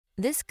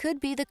This could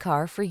be the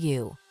car for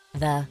you.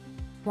 The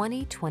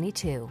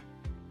 2022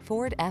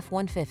 Ford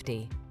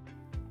F-150.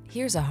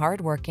 Here's a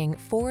hard-working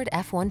Ford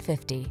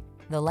F-150,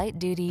 the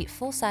light-duty,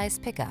 full-size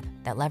pickup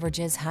that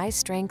leverages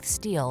high-strength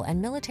steel and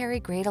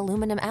military-grade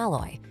aluminum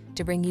alloy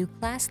to bring you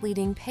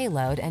class-leading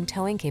payload and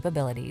towing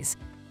capabilities.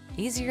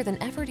 Easier than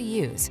ever to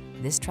use,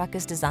 this truck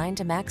is designed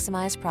to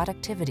maximize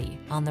productivity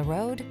on the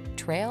road,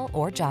 trail,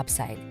 or job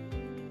site.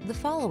 The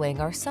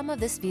following are some of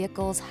this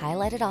vehicle's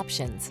highlighted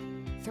options: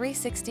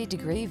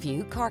 360-degree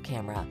view car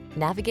camera,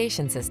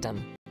 navigation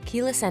system,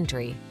 keyless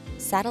entry,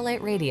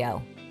 satellite radio,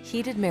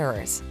 heated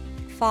mirrors,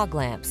 fog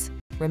lamps,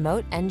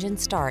 remote engine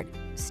start,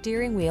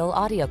 steering wheel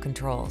audio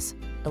controls,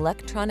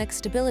 electronic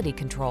stability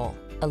control,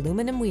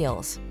 aluminum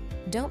wheels.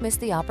 Don't miss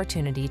the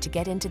opportunity to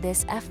get into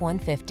this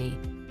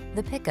F-150,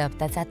 the pickup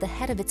that's at the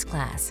head of its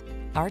class.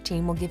 Our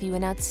team will give you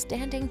an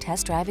outstanding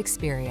test drive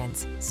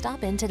experience.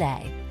 Stop in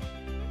today.